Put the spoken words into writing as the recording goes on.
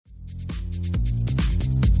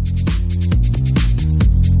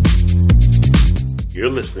You're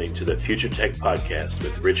listening to the Future Tech Podcast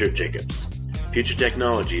with Richard Jacobs. Future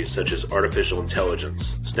technologies such as artificial intelligence,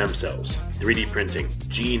 stem cells, 3D printing,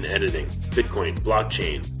 gene editing, Bitcoin,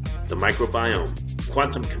 blockchain, the microbiome,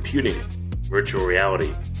 quantum computing, virtual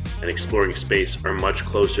reality, and exploring space are much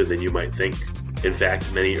closer than you might think. In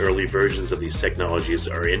fact, many early versions of these technologies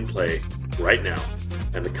are in play right now,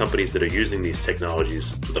 and the companies that are using these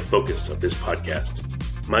technologies are the focus of this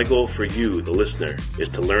podcast. My goal for you, the listener, is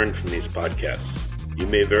to learn from these podcasts. You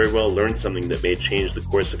may very well learn something that may change the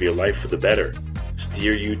course of your life for the better,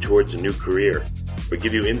 steer you towards a new career, or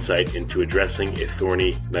give you insight into addressing a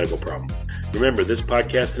thorny medical problem. Remember, this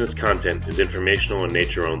podcast and its content is informational in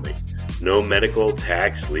nature only. No medical,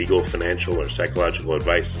 tax, legal, financial, or psychological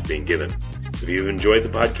advice is being given. If you've enjoyed the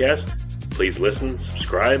podcast, please listen,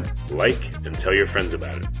 subscribe, like, and tell your friends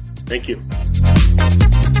about it. Thank you.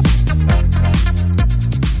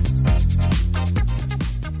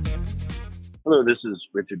 Hello, this is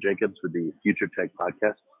Richard Jacobs with the Future Tech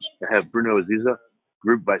Podcast. I have Bruno Aziza,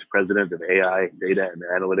 Group Vice President of AI, Data, and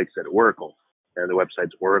Analytics at Oracle. And the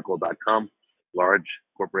website's oracle.com. Large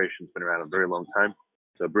corporation's been around a very long time.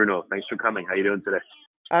 So, Bruno, thanks for coming. How are you doing today?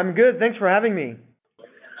 I'm good. Thanks for having me.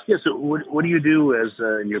 Yeah, so what do you do as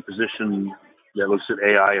in your position that looks at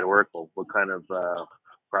AI at Oracle? What kind of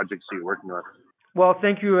projects are you working on? Well,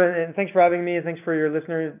 thank you, and thanks for having me, and thanks for your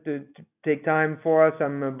listeners to take time for us.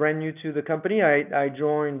 I'm brand new to the company. I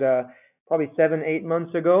joined probably 7-8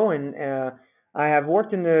 months ago, and I have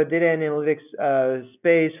worked in the data and analytics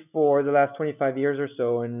space for the last 25 years or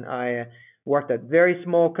so, and I worked at very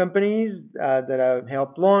small companies that I've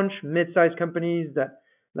helped launch, mid-sized companies that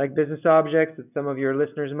like Business Objects that some of your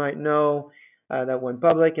listeners might know, that went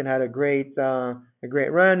public and had a great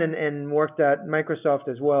run, and worked at Microsoft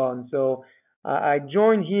as well. And so I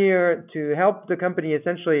joined here to help the company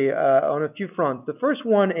essentially on a few fronts. The first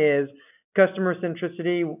one is customer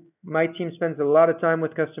centricity. My team spends a lot of time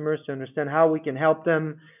with customers to understand how we can help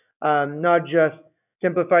them not just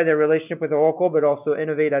simplify their relationship with Oracle, but also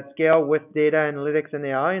innovate at scale with data analytics and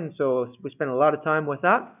AI. And so we spend a lot of time with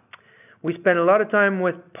that. We spend a lot of time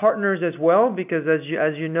with partners as well, because as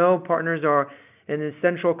you know, partners are an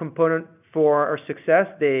essential component for our success.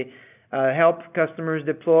 They help customers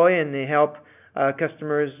deploy, and they help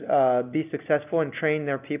customers be successful and train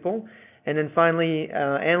their people. And then finally,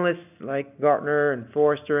 analysts like Gartner and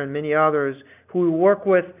Forrester and many others who we work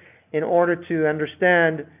with in order to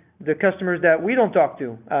understand the customers that we don't talk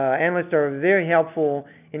to. Analysts are very helpful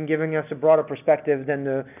in giving us a broader perspective than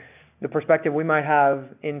the perspective we might have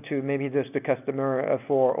into maybe just the customer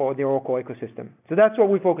or the Oracle ecosystem. So that's what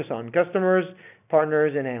we focus on: customers,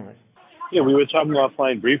 partners, and analysts. Yeah, we were talking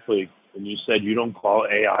offline briefly, and you said you don't call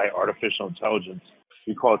AI artificial intelligence.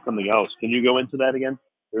 You call it something else. Can you go into that again?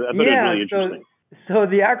 I thought it was really interesting. So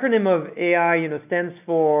the acronym of AI, stands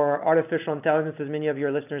for artificial intelligence, as many of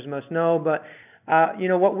your listeners must know. But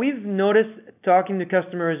what we've noticed talking to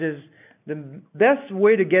customers is the best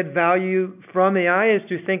way to get value from AI is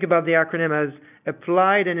to think about the acronym as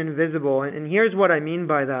applied and invisible. And here's what I mean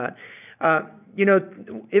by that.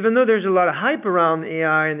 Even though there's a lot of hype around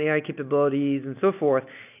AI and AI capabilities and so forth,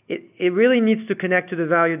 it really needs to connect to the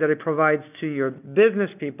value that it provides to your business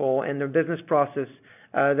people and their business process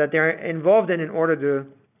that they're involved in order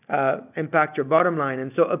to impact your bottom line.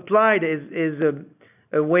 And so applied is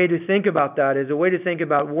a way to think about that, is a way to think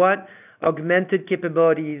about what augmented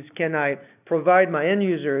capabilities can I provide my end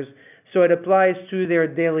users so it applies to their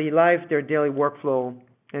daily life, their daily workflow,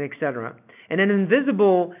 and et cetera. And then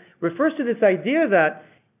invisible refers to this idea that,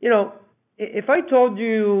 if I told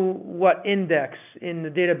you what index in the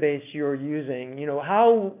database you're using,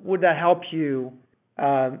 how would that help you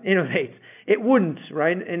innovate? It wouldn't,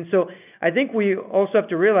 right? And so I think we also have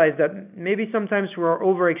to realize that maybe sometimes we're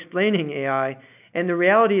over-explaining AI, and the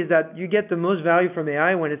reality is that you get the most value from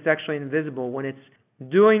AI when it's actually invisible, when it's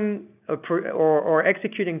doing or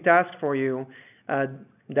executing tasks for you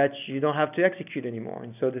that you don't have to execute anymore.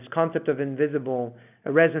 And so this concept of invisible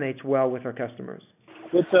resonates well with our customers.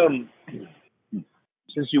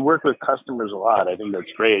 Since you work with customers a lot, I think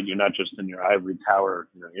that's great. You're not just in your ivory tower,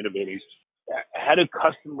 innovating. How do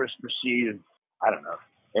customers perceive,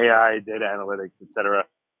 AI, data analytics, et cetera?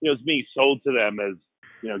 It's being sold to them as,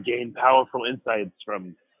 gain powerful insights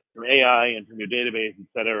from AI and from your database, et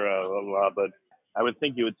cetera, blah, blah, blah. But I would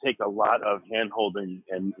think it would take a lot of hand-holding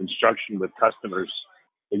and instruction with customers.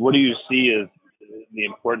 Like, what do you see as the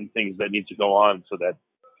important things that need to go on so that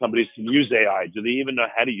companies can use AI? Do they even know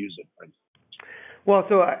how to use it, for instance? Well,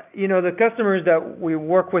 so, the customers that we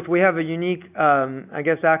work with, we have a unique,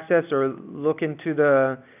 access or look into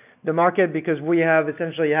the market because we have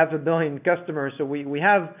essentially 500 million customers. So we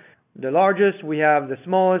have the largest, we have the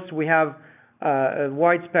smallest, we have a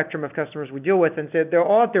wide spectrum of customers we deal with, and so they're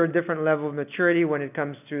all at their different level of maturity when it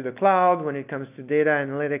comes to the cloud, when it comes to data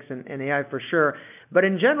analytics and AI for sure. But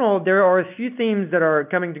in general, there are a few themes that are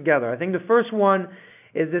coming together. I think the first one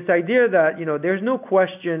is this idea that, there's no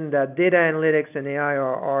question that data analytics and AI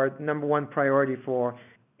are number one priority for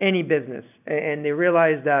any business. And they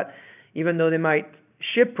realize that even though they might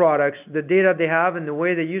ship products, the data they have and the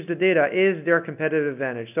way they use the data is their competitive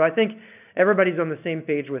advantage. So I think everybody's on the same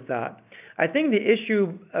page with that. I think the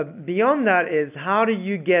issue beyond that is how do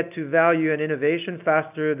you get to value and innovation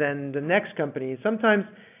faster than the next company? Sometimes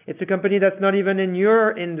it's a company that's not even in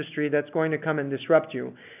your industry that's going to come and disrupt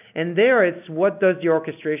you. And there it's what does the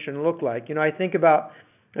orchestration look like? I think about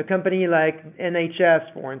a company like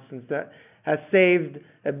NHS, for instance, that has saved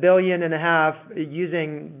 $1.5 billion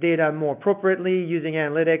using data more appropriately, using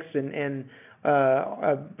analytics and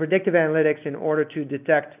predictive analytics in order to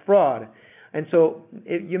detect fraud. And so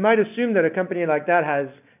you might assume that a company like that has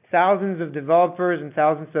thousands of developers and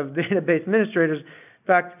thousands of database administrators. In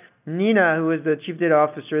fact, Nina, who is the chief data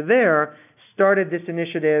officer there, started this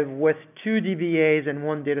initiative with 2 DBAs and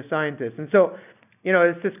 1 data scientist. And so,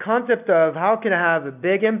 it's this concept of how can I have a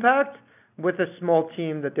big impact with a small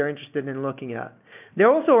team that they're interested in looking at. They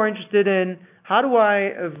also are interested in how do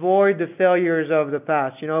I avoid the failures of the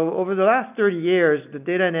past. Over the last 30 years, the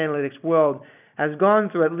data and analytics world has gone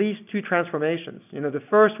through at least 2 transformations. The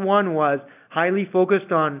first one was highly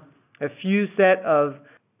focused on a few set of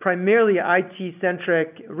primarily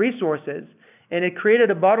IT-centric resources, and it created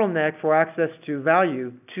a bottleneck for access to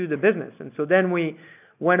value to the business. And so then we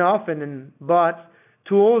went off and bought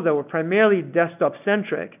tools that were primarily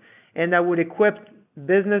desktop-centric and that would equip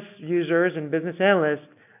business users and business analysts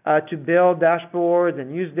to build dashboards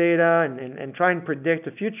and use data and try and predict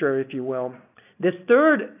the future, if you will. This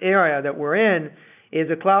third area that we're in is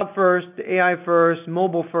a cloud-first, AI-first,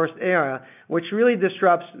 mobile-first area, which really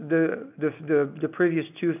disrupts the previous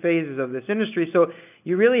 2 phases of this industry. So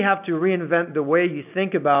you really have to reinvent the way you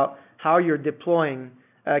think about how you're deploying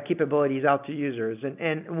capabilities out to users.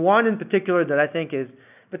 And one in particular that I think is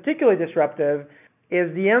particularly disruptive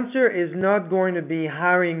is the answer is not going to be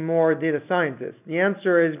hiring more data scientists. The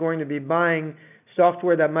answer is going to be buying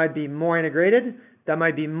software that might be more integrated, that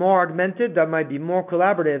might be more augmented, that might be more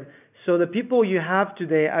collaborative, so the people you have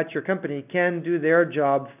today at your company can do their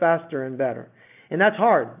job faster and better. And that's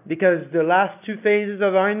hard because the last 2 phases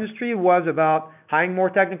of our industry was about hiring more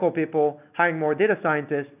technical people, hiring more data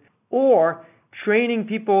scientists, or training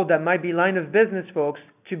people that might be line of business folks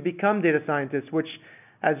to become data scientists, which,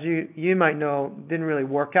 as you might know, didn't really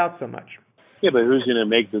work out so much. Yeah, but who's going to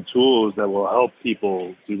make the tools that will help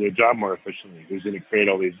people do their job more efficiently? Who's going to create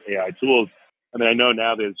all these AI tools? I mean, I know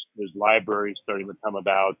now there's libraries starting to come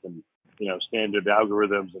about and, standard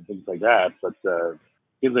algorithms and things like that, but it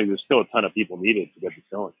seems like there's still a ton of people needed to get this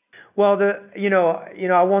going. Well,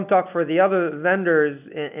 I won't talk for the other vendors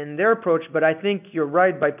in their approach, but I think you're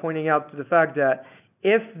right by pointing out to the fact that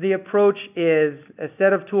if the approach is a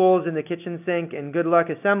set of tools in the kitchen sink and good luck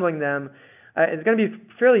assembling them, it's going to be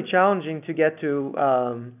fairly challenging to get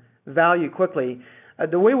to value quickly.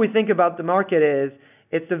 The way we think about the market is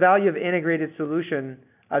it's the value of integrated solution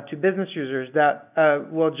to business users that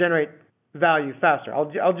will generate value faster.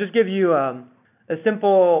 I'll just give you a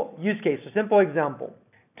simple use case, a simple example.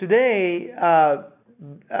 Today,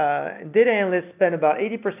 data analysts spend about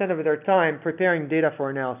 80% of their time preparing data for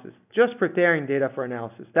analysis, just preparing data for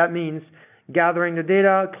analysis. That means gathering the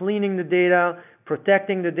data, cleaning the data,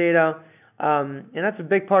 protecting the data, and that's a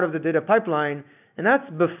big part of the data pipeline, and that's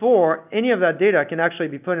before any of that data can actually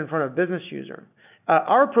be put in front of a business user.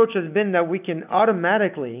 Our approach has been that we can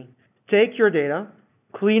automatically take your data,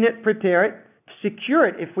 clean it, prepare it, secure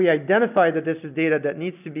it if we identify that this is data that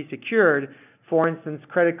needs to be secured, for instance,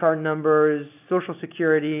 credit card numbers, social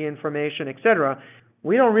security information, etc.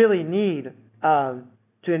 We don't really need to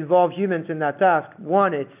involve humans in that task.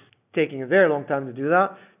 1, it's taking a very long time to do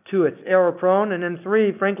that. 2, it's error prone. And then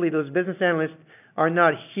 3, frankly, those business analysts are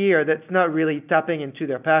not here. That's not really tapping into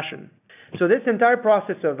their passion. So this entire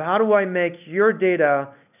process of how do I make your data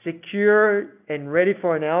secure and ready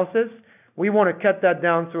for analysis, we want to cut that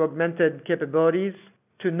down through augmented capabilities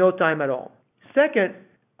to no time at all. Second,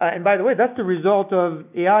 and by the way, that's the result of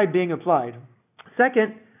AI being applied.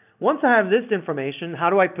 Second, once I have this information, how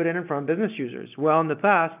do I put it in front of business users? Well, in the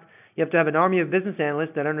past, you have to have an army of business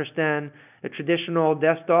analysts that understand a traditional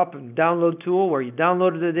desktop and download tool where you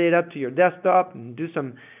download the data to your desktop and do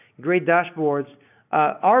some great dashboards.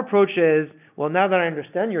 Our approach is, well, now that I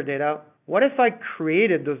understand your data, what if I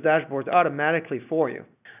created those dashboards automatically for you?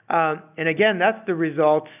 And again, that's the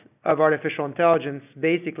result of artificial intelligence,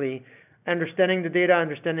 basically understanding the data,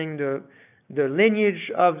 understanding the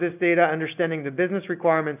lineage of this data, understanding the business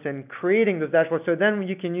requirements, and creating those dashboards. So then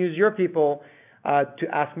you can use your people to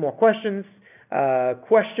ask more questions,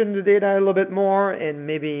 question the data a little bit more, and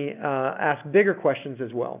maybe ask bigger questions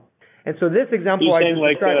as well. And so this example I just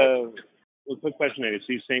described. A quick question is,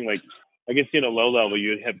 so you're saying like, I guess in a low level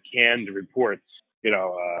you'd have canned reports, I don't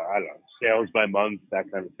know, sales by month,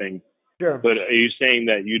 that kind of thing. Sure. But are you saying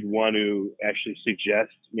that you'd want to actually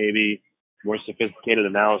suggest maybe more sophisticated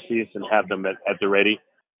analyses and have them at the ready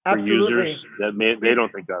for users that they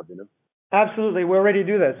don't think of, Absolutely. We already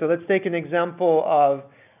do that. So let's take an example of,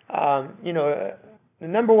 the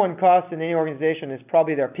number one cost in any organization is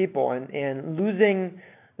probably their people, and losing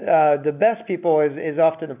the best people is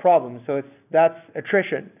often a problem. So that's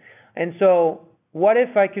attrition. And so what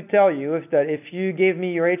if I could tell you if you gave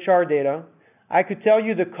me your HR data, I could tell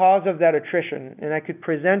you the cause of that attrition, and I could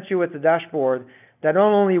present you with a dashboard that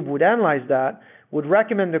not only would analyze that, would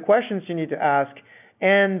recommend the questions you need to ask,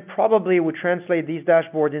 and probably would translate these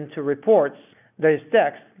dashboards into reports, that is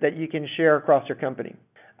text, that you can share across your company.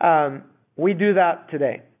 We do that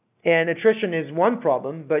today. And attrition is one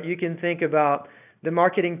problem, but you can think about the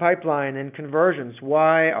marketing pipeline and conversions.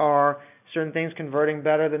 Why are certain things converting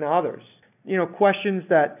better than others? Questions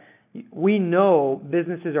that we know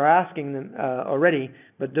businesses are asking them already,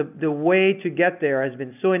 but the way to get there has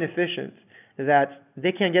been so inefficient that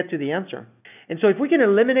they can't get to the answer. And so if we can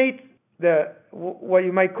eliminate what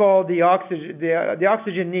you might call the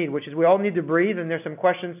oxygen need, which is we all need to breathe, and there's some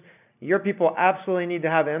questions your people absolutely need to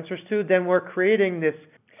have answers to, then we're creating this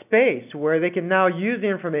space where they can now use the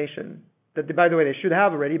information that, by the way, they should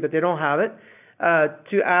have already, but they don't have it,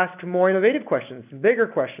 to ask more innovative questions, bigger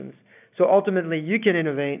questions. So ultimately, you can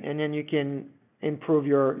innovate, and then you can improve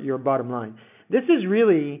your bottom line. This is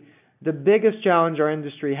really the biggest challenge our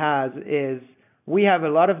industry has, is we have a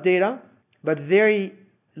lot of data, but very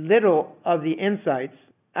little of the insights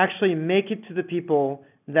actually make it to the people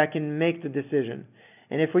that can make the decision.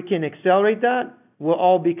 And if we can accelerate that, we'll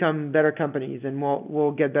all become better companies, and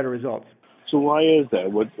we'll get better results. So why is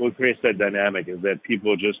that? What creates that dynamic? Is that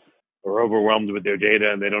people just are overwhelmed with their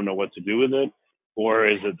data and they don't know what to do with it? Or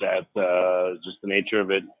is it that just the nature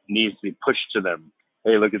of it needs to be pushed to them?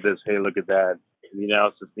 Hey, look at this. Hey, look at that. The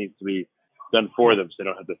analysis needs to be done for them so they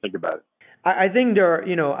don't have to think about it. I think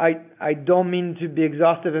I don't mean to be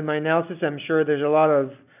exhaustive in my analysis. I'm sure there's a lot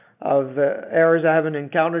of errors I haven't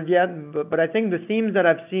encountered yet, but I think the themes that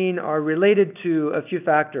I've seen are related to a few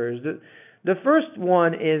factors. The first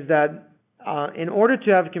one is that in order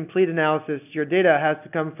to have complete analysis, your data has to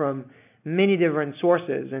come from many different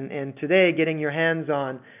sources, and today getting your hands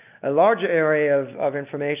on a large array of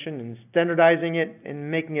information and standardizing it and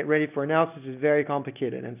making it ready for analysis is very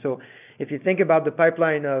complicated. And so if you think about the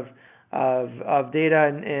pipeline of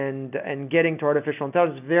data and getting to artificial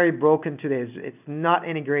intelligence, it's very broken today. It's not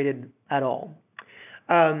integrated at all.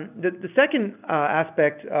 The second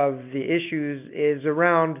aspect of the issues is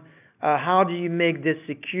around how do you make this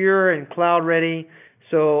secure and cloud ready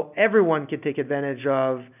so everyone can take advantage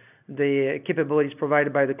of the capabilities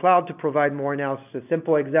provided by the cloud to provide more analysis. A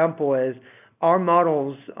simple example is our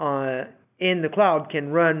models in the cloud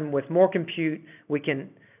can run with more compute. We can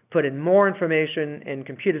put in more information and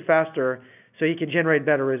compute it faster so you can generate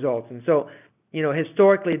better results. And so,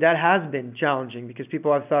 historically that has been challenging because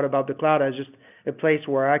people have thought about the cloud as just a place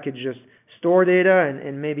where I could just store data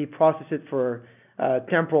and maybe process it for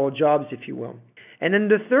temporal jobs, if you will. And then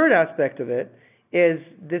the third aspect of it is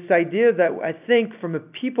this idea that I think from a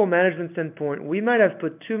people management standpoint, we might have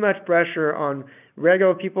put too much pressure on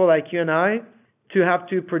regular people like you and I to have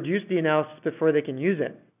to produce the analysis before they can use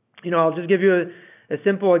it. I'll just give you a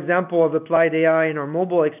simple example of applied AI in our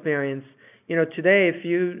mobile experience. Today, if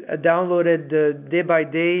you downloaded the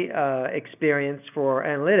day-by-day experience for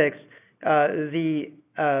analytics,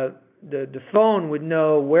 the phone would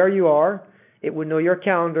know where you are, it would know your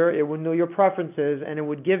calendar, it would know your preferences, and it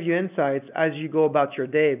would give you insights as you go about your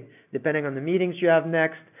day. Depending on the meetings you have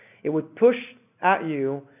next, it would push at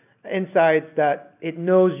you insights that it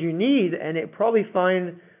knows you need, and it probably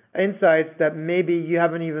find insights that maybe you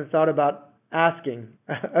haven't even thought about asking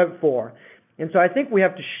for. And so I think we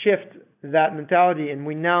have to shift that mentality, and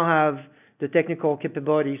we now have the technical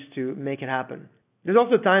capabilities to make it happen. There's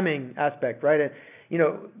also a timing aspect, right?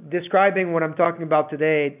 Describing what I'm talking about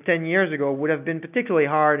today 10 years ago would have been particularly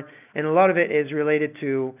hard, and a lot of it is related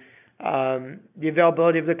to the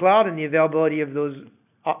availability of the cloud and the availability of those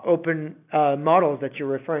open models that you're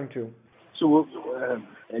referring to. So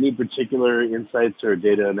any particular insights or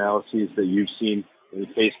data analyses that you've seen in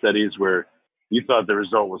case studies where you thought the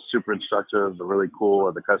result was super instructive, or really cool,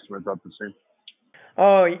 or the customer thought the same?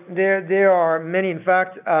 Oh, there are many. In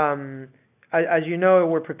fact, as you know,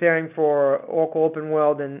 we're preparing for Oracle Open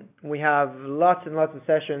World, and we have lots and lots of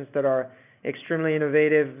sessions that are extremely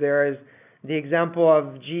innovative. There is the example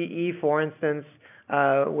of GE, for instance,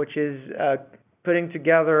 which is putting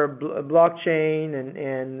together a blockchain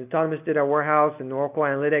and autonomous data warehouse and Oracle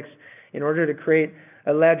Analytics in order to create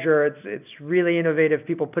a ledger. It's really innovative,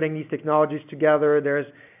 people putting these technologies together. There's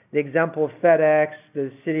the example of FedEx,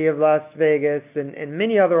 the city of Las Vegas, and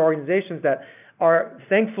many other organizations that are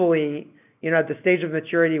thankfully, at the stage of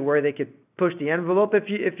maturity where they could push the envelope,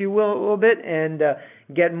 if you will, a little bit, and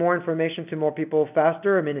get more information to more people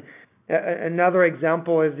faster. I mean, another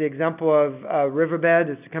example is the example of Riverbed.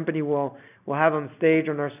 It's a company we'll have on stage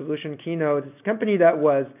on our solution keynote. It's a company that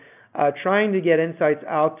was trying to get insights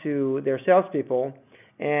out to their salespeople,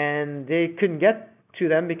 and they couldn't get to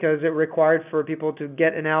them because it required for people to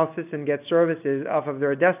get analysis and get services off of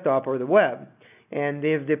their desktop or the web. And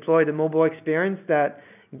they've deployed a mobile experience that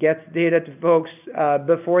gets data to folks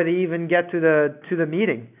before they even get to the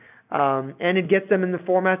meeting, and it gets them in the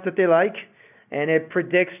formats that they like, and it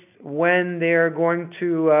predicts when they're going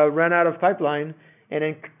to run out of pipeline, and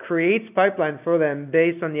it creates pipeline for them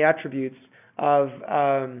based on the attributes of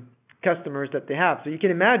customers that they have. So you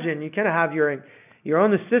can imagine, you kind of have your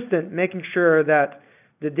own assistant making sure that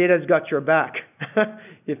the data's got your back,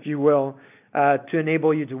 if you will, to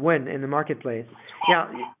enable you to win in the marketplace. Now,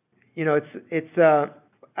 it's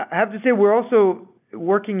I have to say, we're also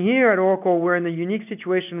working here at Oracle. We're in the unique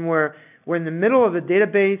situation where we're in the middle of a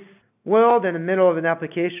database world and the middle of an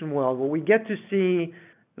application world, where we get to see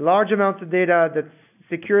large amounts of data that's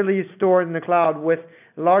securely stored in the cloud with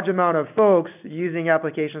a large amount of folks using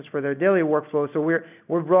applications for their daily workflow. So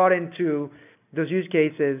we're brought into those use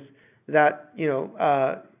cases that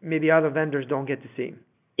maybe other vendors don't get to see.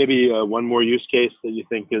 Maybe one more use case that you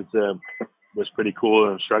think was pretty cool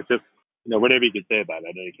and instructive. Whatever you could say about it.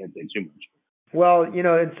 I know you can't say too much. Well,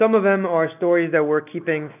 and some of them are stories that we're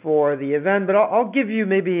keeping for the event, but I'll give you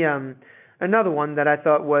maybe another one that I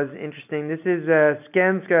thought was interesting. This is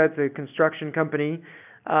Skanska. It's a construction company,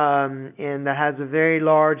 and that has a very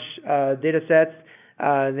large data sets.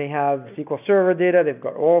 They have SQL Server data. They've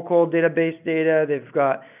got Oracle database data. They've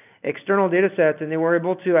got external data sets, and they were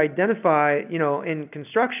able to identify, in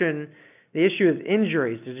construction, the issue is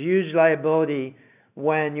injuries. There's a huge liability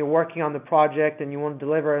when you're working on the project and you want to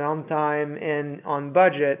deliver it on time and on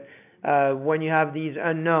budget when you have these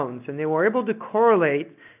unknowns. And they were able to correlate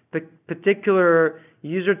particular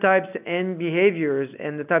user types and behaviors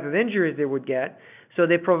and the type of injuries they would get. So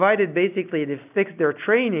they fixed their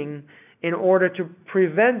training in order to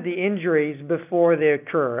prevent the injuries before they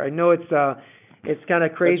occur. I know it's kind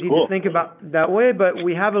of crazy to think about that way, but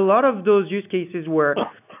we have a lot of those use cases where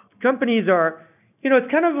companies are,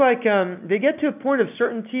 it's kind of like they get to a point of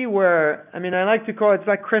certainty where, I like to call it's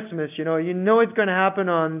like Christmas. It's going to happen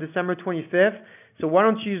on December 25th, so why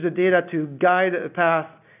don't you use the data to guide a path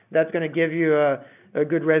that's going to give you a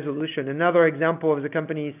good resolution. Another example is the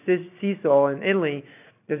company Cecil in Italy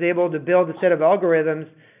is able to build a set of algorithms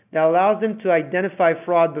that allows them to identify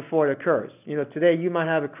fraud before it occurs. Today you might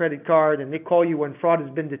have a credit card and they call you when fraud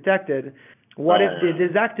has been detected. What if they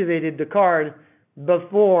deactivated the card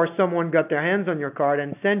before someone got their hands on your card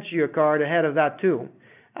and sent you a card ahead of that too?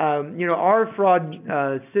 Our fraud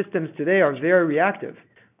systems today are very reactive.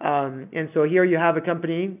 And so here you have a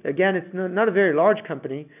company, again, it's not a very large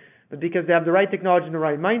company, but because they have the right technology and the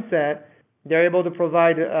right mindset, they're able to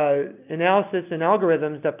provide analysis and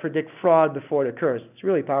algorithms that predict fraud before it occurs. It's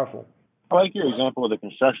really powerful. I like your example of the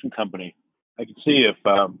construction company. I could see if,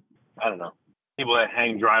 people that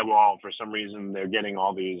hang drywall, for some reason, they're getting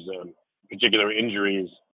all these particular injuries.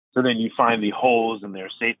 So then you find the holes in their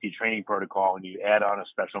safety training protocol and you add on a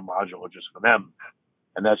special module just for them.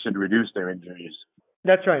 And that should reduce their injuries.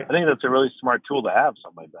 That's right. I think that's a really smart tool to have,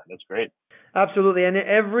 something like that. That's great. Absolutely. And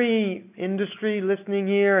every industry listening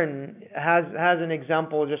here and has an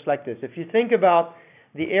example just like this. If you think about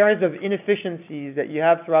the areas of inefficiencies that you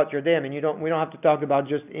have throughout your day, we don't have to talk about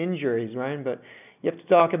just injuries, right? But you have to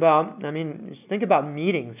talk about, just think about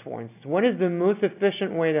meetings, for instance. When is the most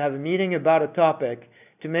efficient way to have a meeting about a topic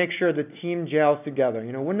to make sure the team gels together?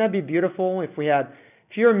 Wouldn't that be beautiful if we had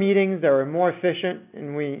fewer meetings that were more efficient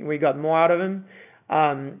and we got more out of them?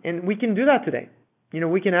 And we can do that today.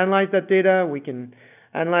 We can analyze that data. We can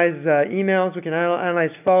analyze emails. We can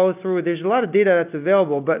analyze follow-through. There's a lot of data that's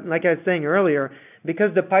available. But like I was saying earlier,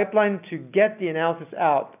 because the pipeline to get the analysis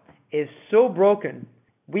out is so broken,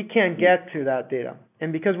 we can't get to that data.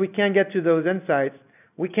 And because we can't get to those insights,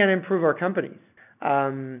 we can't improve our companies.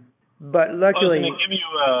 But I was luckily, going to give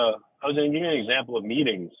you an example of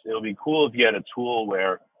meetings. It would be cool if you had a tool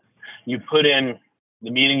where you put in the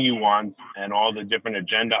meeting you want and all the different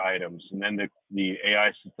agenda items, and then the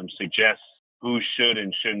AI system suggests who should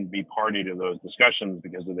and shouldn't be party to those discussions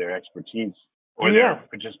because of their expertise or their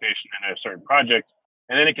participation in a certain project.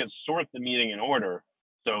 And then it can sort the meeting in order.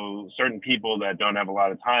 So certain people that don't have a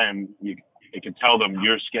lot of time, it can tell them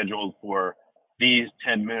you're scheduled for these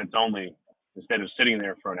 10 minutes only instead of sitting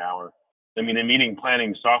there for an hour. I mean, a meeting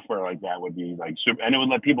planning software like that would be like super, and it would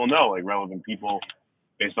let people know, like relevant people,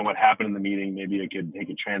 based on what happened in the meeting. Maybe it could take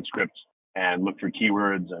a transcript and look for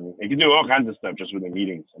keywords, and it can do all kinds of stuff just with the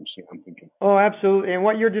meetings. I'm thinking. Oh, absolutely. And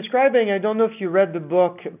what you're describing, I don't know if you read the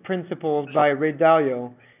book Principles by Ray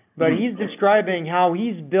Dalio, but he's describing how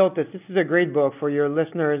he's built this. This is a great book for your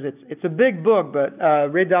listeners. It's a big book, but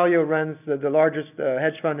Ray Dalio runs the largest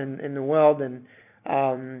hedge fund in the world, and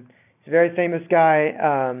he's a very famous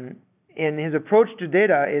guy. And his approach to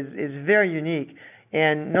data is very unique.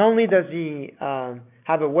 And not only does he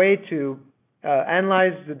have a way to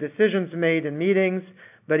analyze the decisions made in meetings,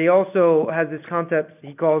 but he also has this concept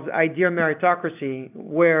he calls idea meritocracy,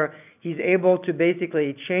 where he's able to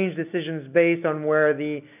basically change decisions based on where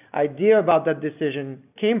the idea about that decision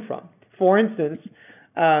came from. For instance,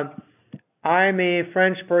 I'm a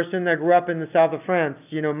French person that grew up in the south of France.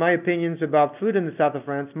 You know, my opinions about food in the south of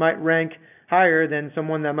France might rank higher than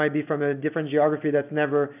someone that might be from a different geography that's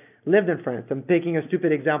never lived in France. I'm picking a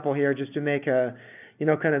stupid example here just to make kind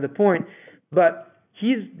of the point. But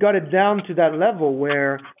he's got it down to that level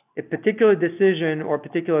where a particular decision or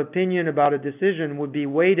particular opinion about a decision would be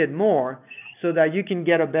weighted more so that you can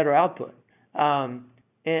get a better output.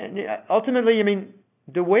 And ultimately, I mean,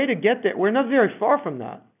 the way to get there, we're not very far from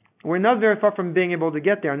that. We're not very far from being able to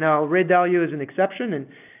get there. Now, Ray Dalio is an exception,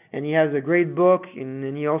 and he has a great book,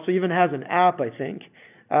 and he also even has an app, I think,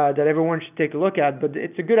 that everyone should take a look at. But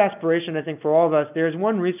it's a good aspiration, I think, for all of us. There's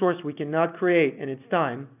one resource we cannot create, and it's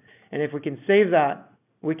time. And if we can save that,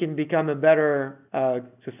 we can become a better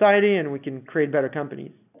society, and we can create better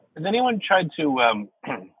companies. Has anyone tried to,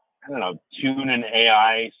 tune an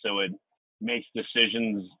AI so it makes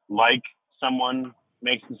decisions like someone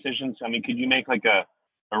makes decisions? I mean, could you make like a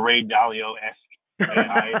Ray Dalio-esque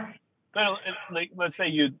AI? Like, let's say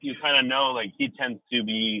you kind of know, like, he tends to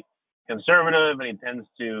be conservative and he tends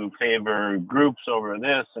to favor groups over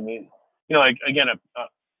this. I mean, like, again,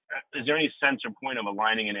 is there any sense or point of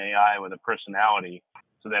aligning an AI with a personality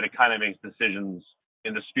so that it kind of makes decisions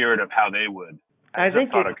in the spirit of how they would? I think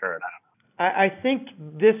that thought occurred. I think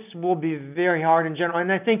this will be very hard in general,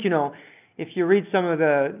 and I think, if you read some of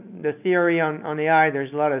the theory on AI,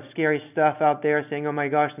 there's a lot of scary stuff out there saying, oh my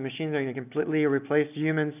gosh, the machines are going to completely replace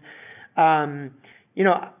humans. I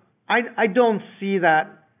don't see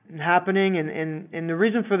that happening, and the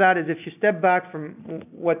reason for that is if you step back from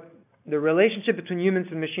what the relationship between humans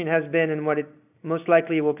and machine has been and what it most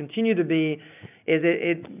likely will continue to be, is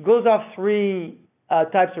it goes off three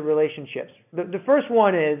types of relationships. The first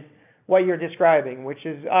one is what you're describing, which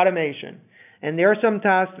is automation. And there are some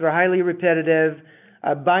tasks that are highly repetitive,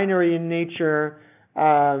 binary in nature,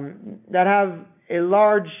 that have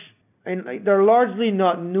they're largely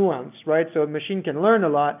not nuanced, right? So a machine can learn a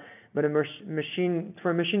lot, but for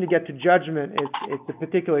a machine to get to judgment, it's a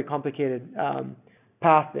particularly complicated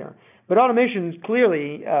path there. But automation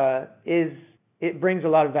clearly it brings a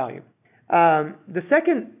lot of value. The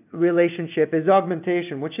second relationship is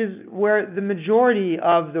augmentation, which is where the majority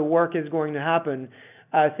of the work is going to happen.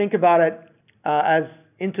 Think about it as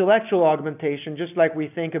intellectual augmentation, just like we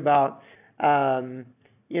think about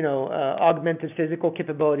augmented physical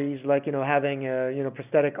capabilities, like having a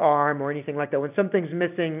prosthetic arm or anything like that. When something's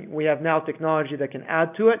missing, we have now technology that can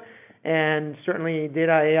add to it, and certainly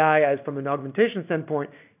data AI, as from an augmentation standpoint,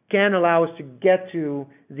 can allow us to get to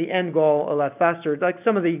the end goal a lot faster, like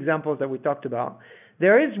some of the examples that we talked about.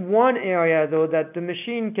 There is one area, though, that the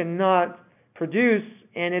machine cannot produce,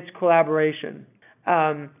 and it's collaboration.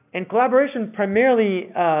 And collaboration primarily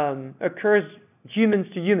occurs humans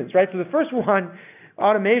to humans, right? So the first one,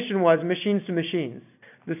 automation, was machines to machines.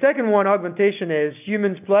 The second one, augmentation, is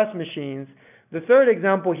humans plus machines. The third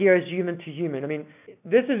example here is human to human. I mean,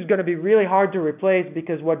 this is going to be really hard to replace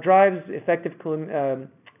because what drives effective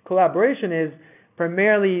collaboration is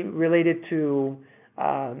primarily related to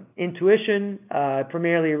intuition,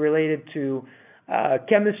 primarily related to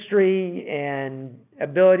chemistry and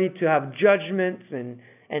ability to have judgments and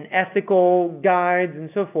ethical guides and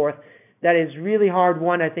so forth. That is really hard,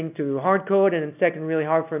 one, I think, to hard code, and second, really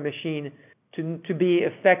hard for a machine to be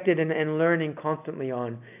affected and learning constantly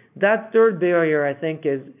on. That third barrier, I think,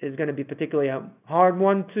 is going to be particularly a hard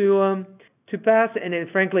one to to pass, and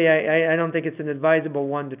frankly, I don't think it's an advisable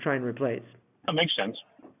one to try and replace. That makes sense.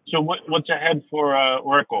 So what's ahead for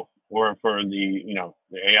Oracle or for the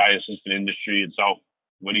AI assisted industry itself?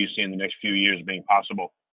 What do you see in the next few years being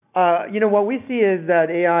possible? What we see is that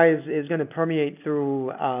AI is going to permeate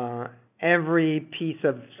through every piece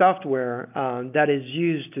of software that is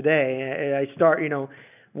used today. I start,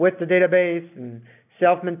 with the database and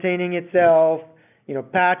self-maintaining itself,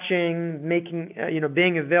 patching, making,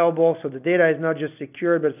 being available so the data is not just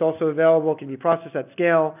secured, but it's also available, can be processed at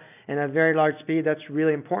scale and at very large speed. That's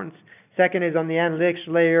really important. Second is on the analytics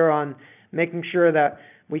layer, on making sure that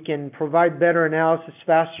we can provide better analysis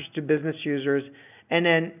faster to business users. And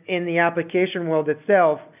then in the application world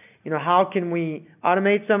itself, how can we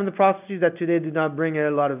automate some of the processes that today do not bring a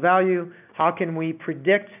lot of value? How can we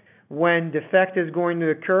predict when defect is going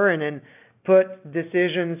to occur and then put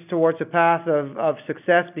decisions towards a path of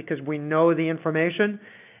success because we know the information,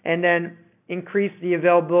 and then increase the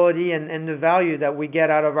availability and the value that we get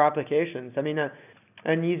out of our applications? I mean,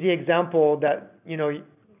 an easy example that,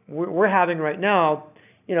 we're having right now,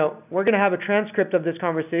 we're going to have a transcript of this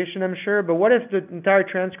conversation, I'm sure, but what if the entire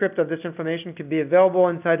transcript of this information could be available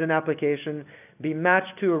inside an application, be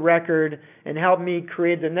matched to a record, and help me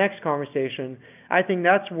create the next conversation? I think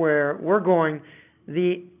that's where we're going.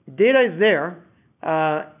 The data is there,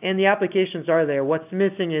 and the applications are there. What's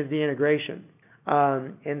missing is the integration.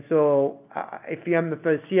 And so if I'm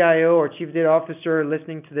a CIO or Chief Data Officer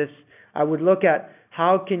listening to this, I would look at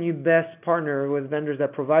how can you best partner with vendors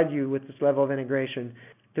that provide you with this level of integration.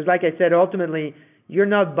 Because like I said, ultimately, you're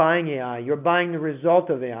not buying AI. You're buying the result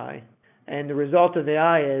of AI. And the result of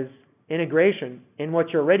AI is integration in what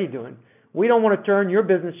you're already doing. We don't want to turn your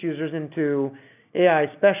business users into AI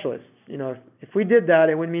specialists. If we did that,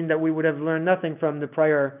 it would mean that we would have learned nothing from the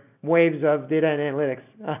prior waves of data and analytics.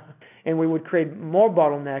 And we would create more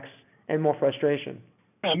bottlenecks and more frustration.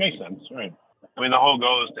 Yeah, it makes sense, right? I mean, the whole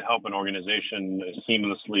goal is to help an organization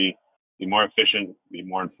seamlessly be more efficient, be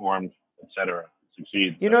more informed, et cetera,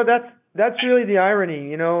 succeed. That's really the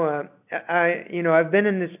irony. I've been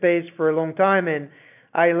in this space for a long time, and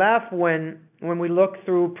I laugh when we look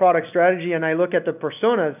through product strategy and I look at the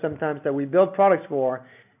personas sometimes that we build products for,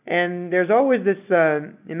 and there's always this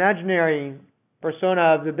imaginary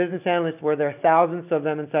persona of the business analyst where there are thousands of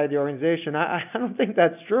them inside the organization. I don't think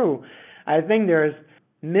that's true. I think there's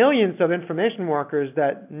millions of information workers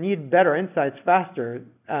that need better insights faster,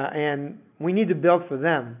 and we need to build for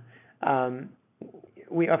them.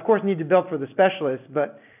 We, of course, need to build for the specialists,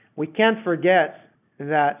 but we can't forget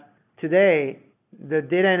that today the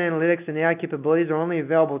data and analytics and AI capabilities are only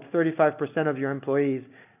available to 35% of your employees.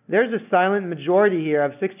 There's a silent majority here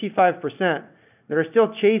of 65% that are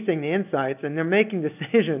still chasing the insights, and they're making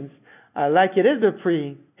decisions like it is their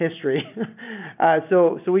prehistory.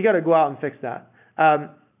 So we got to go out and fix that. A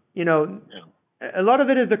lot of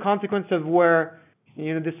it is the consequence of where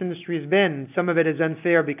this industry has been. Some of it is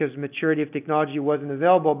unfair because maturity of technology wasn't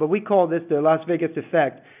available, but we call this the Las Vegas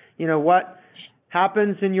effect. What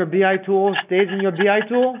happens in your BI tool stays in your BI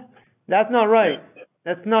tool. That's not right.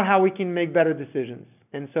 That's not how we can make better decisions.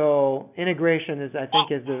 And so integration is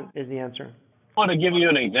the answer. I want to give you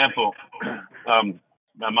an example.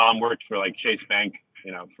 My mom worked for Chase Bank,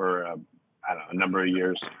 for a number of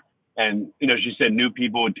years. And, she said new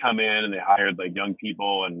people would come in and they hired young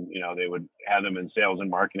people and, they would have them in sales and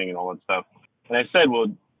marketing and all that stuff. And I said, well,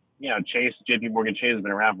 JP Morgan Chase has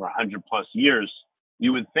been around for 100 plus years.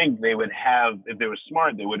 You would think they would have, if they were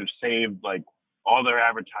smart, they would have saved all their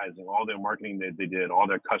advertising, all their marketing that they did, all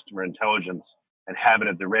their customer intelligence, and have it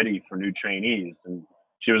at the ready for new trainees. And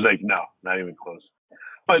she was like, no, not even close.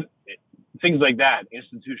 But things like that,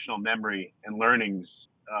 institutional memory and learnings,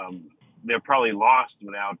 they're probably lost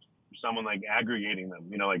without someone aggregating them.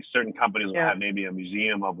 Certain companies will have maybe a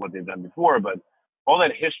museum of what they've done before, but all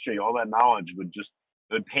that history, all that knowledge would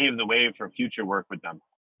pave the way for future work with them.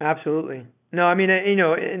 Absolutely. No, I mean,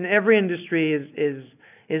 in every industry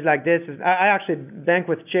is like this. I actually bank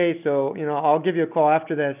with Chase, so I'll give you a call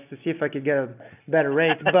after this to see if I could get a better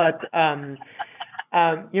rate. But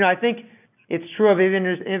I think it's true of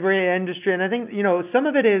every industry, and I think some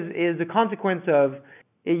of it is a consequence of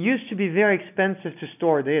it used to be very expensive to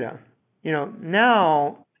store data.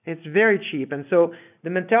 Now it's very cheap, and so the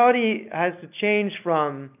mentality has to change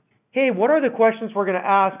from, hey, what are the questions we're going to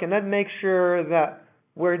ask, and then make sure that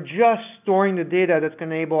we're just storing the data that's going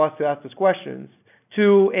to enable us to ask those questions,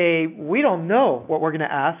 to we don't know what we're going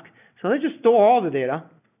to ask, so let's just store all the data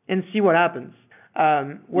and see what happens.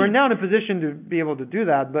 We're now in a position to be able to do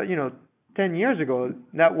that, but 10 years ago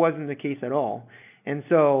that wasn't the case at all, and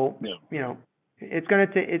so It's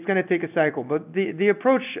gonna take a cycle. But the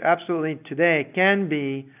approach absolutely today can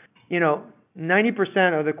be,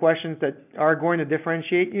 90% of the questions that are going to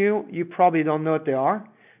differentiate you, you probably don't know what they are.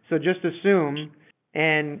 So just assume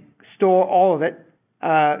and store all of it.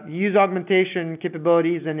 Use augmentation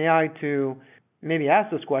capabilities and AI to maybe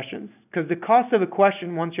ask those questions. Because the cost of a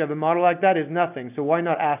question once you have a model like that is nothing. So why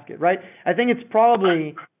not ask it, right? I think it's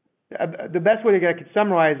probably the best way I could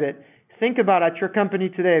summarize it. Think about at your company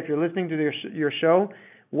today, if you're listening to your show,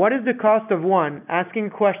 what is the cost of one, asking a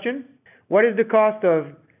question? What is the cost of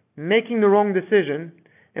making the wrong decision?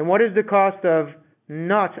 And what is the cost of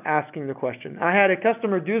not asking the question? I had a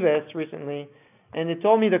customer do this recently, and it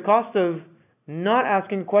told me the cost of not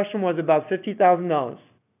asking a question was about $50,000.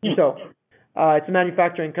 So it's a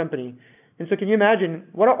manufacturing company. And so can you imagine,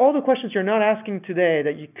 what are all the questions you're not asking today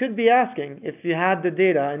that you could be asking if you had the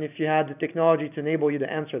data and if you had the technology to enable you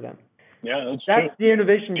to answer them? Yeah, that's true. The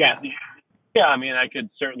innovation gap. Yeah, I mean, I could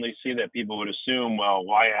certainly see that people would assume, well,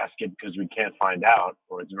 why ask it because we can't find out,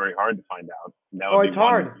 or it's very hard to find out. It's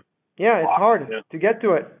hard. Yeah, it's hard to get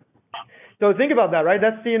to it. So think about that, right?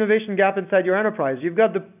 That's the innovation gap inside your enterprise. You've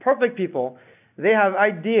got the perfect people. They have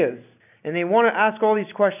ideas, and they want to ask all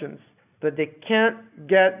these questions, but they can't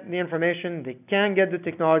get the information. They can't get the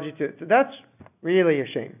technology to. So that's really a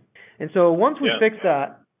shame. And so once we fix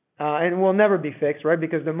that, and it will never be fixed, right?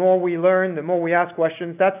 Because the more we learn, the more we ask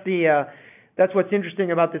questions. That's what's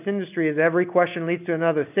interesting about this industry is every question leads to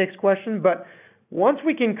another 6 questions. But once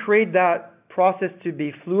we can create that process to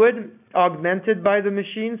be fluid, augmented by the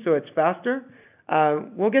machine, so it's faster,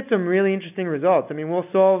 we'll get some really interesting results. I mean, we'll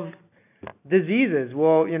solve diseases.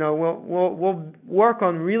 We'll work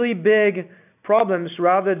on really big problems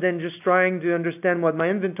rather than just trying to understand what my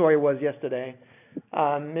inventory was yesterday.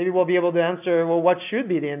 Maybe we'll be able to answer, well, what should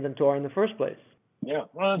be the inventory in the first place? Yeah,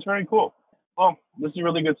 well, that's very cool. Well, this is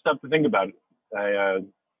really good stuff to think about.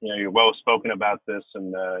 You're well spoken about this,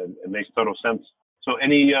 and it makes total sense. So,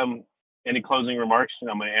 any closing remarks?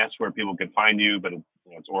 I'm going to ask where people can find you, but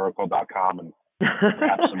it's oracle.com and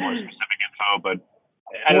perhaps some more specific info. But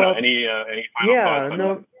I don't know. Any final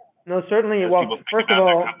thoughts? No, certainly. Well,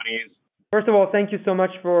 First of all, thank you so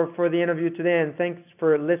much for the interview today, and thanks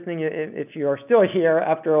for listening if you are still here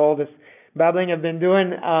after all this babbling I've been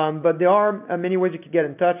doing. But there are many ways you can get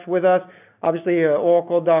in touch with us. Obviously,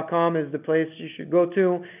 oracle.com is the place you should go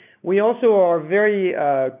to. We also are very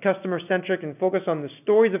customer-centric and focus on the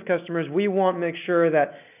stories of customers. We want to make sure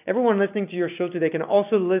that everyone listening to your show today can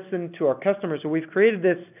also listen to our customers. So we've created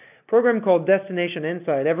this program called Destination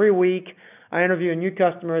Insight. Every week, I interview a new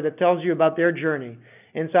customer that tells you about their journey.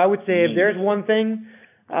 And so I would say if there's one thing,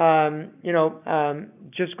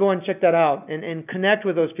 just go and check that out and connect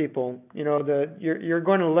with those people. You're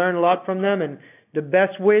going to learn a lot from them, and the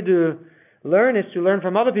best way to learn is to learn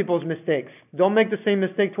from other people's mistakes. Don't make the same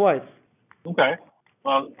mistake twice. Okay.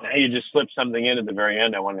 Well, you just slipped something in at the very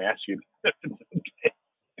end I wanted to ask you. Okay.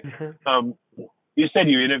 You said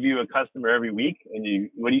you interview a customer every week, and you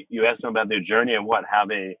ask them about their journey and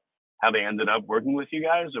how they ended up working with you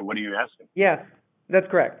guys, or what are you asking? Yes, that's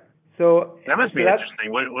correct. So that must be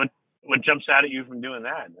interesting. What jumps out at you from doing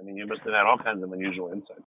that? I mean, you must have had all kinds of unusual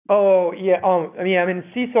insights. Oh, yeah. I mean,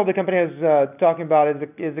 Cecil, the company I was talking about,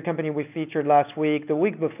 is the company we featured last week. The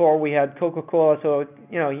week before, we had Coca-Cola. So,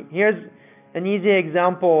 here's an easy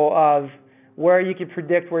example of where you can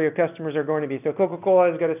predict where your customers are going to be. So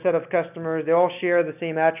Coca-Cola has got a set of customers. They all share the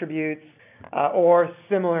same attributes or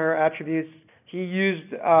similar attributes. He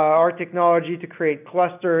used our technology to create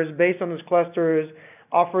clusters. Based on those clusters,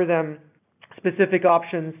 offer them specific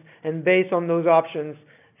options, and based on those options,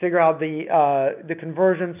 figure out the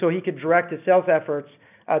conversion so he could direct his sales efforts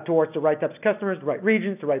towards the right types of customers, the right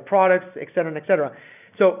regions, the right products, et cetera, and et cetera.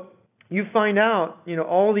 So you find out,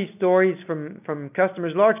 all these stories from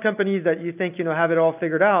customers, large companies that you think, have it all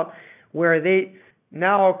figured out, where they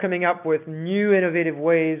now are coming up with new innovative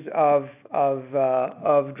ways of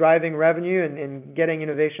driving revenue and getting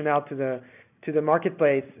innovation out to the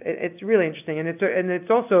marketplace. It's really interesting, and it's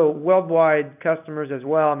also worldwide customers as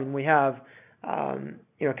well. I mean, we have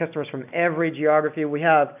customers from every geography. We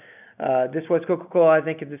have this was Coca-Cola. I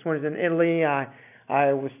think this one is in Italy. I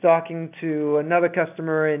was talking to another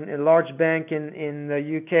customer in a large bank in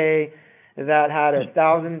the UK that had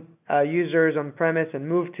 1,000 users on premise and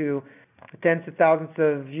moved to tens of thousands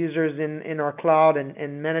of users in our cloud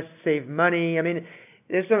and managed to save money. I mean,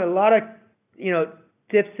 there's a lot of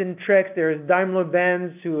tips and tricks. There's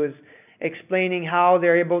Daimler-Benz who is explaining how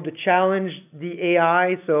they're able to challenge the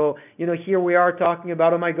AI. So, here we are talking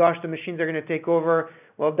about, oh my gosh, the machines are going to take over.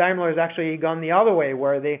 Well, Daimler has actually gone the other way,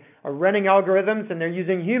 where they are running algorithms and they're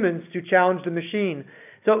using humans to challenge the machine.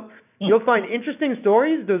 So You'll find interesting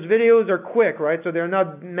stories. Those videos are quick, right? So they're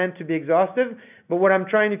not meant to be exhaustive. But what I'm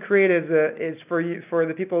trying to create is for you, for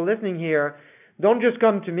the people listening here. Don't just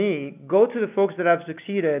come to me. Go to the folks that have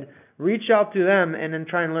succeeded. Reach out to them, and then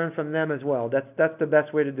try and learn from them as well. That's the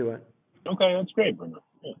best way to do it. Okay, that's great, Bruno.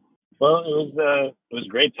 Yeah. Well, it was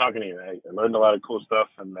great talking to you. I learned a lot of cool stuff,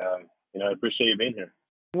 and I appreciate you being here.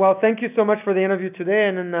 Well, thank you so much for the interview today,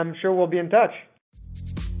 and I'm sure we'll be in touch.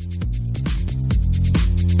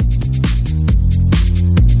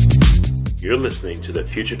 You're listening to the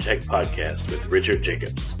Future Tech Podcast with Richard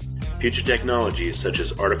Jacobs. Future technologies such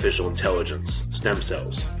as artificial intelligence, stem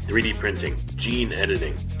cells, 3D printing, gene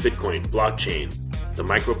editing, Bitcoin, blockchain, the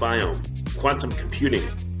microbiome, quantum computing,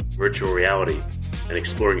 virtual reality, and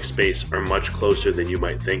exploring space are much closer than you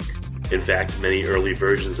might think. In fact, many early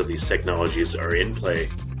versions of these technologies are in play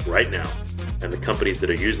right now, and the companies that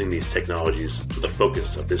are using these technologies are the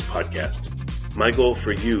focus of this podcast. My goal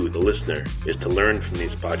for you, the listener, is to learn from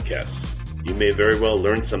these podcasts. You may very well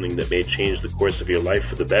learn something that may change the course of your life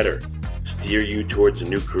for the better, steer you towards a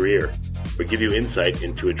new career, or give you insight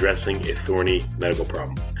into addressing a thorny medical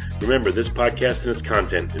problem. Remember, this podcast and its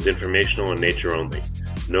content is informational in nature only.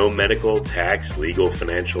 No medical, tax, legal,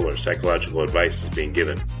 financial, or psychological advice is being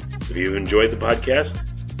given. If you've enjoyed the podcast,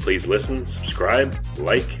 please listen, subscribe,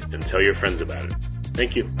 like, and tell your friends about it.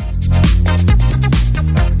 Thank you.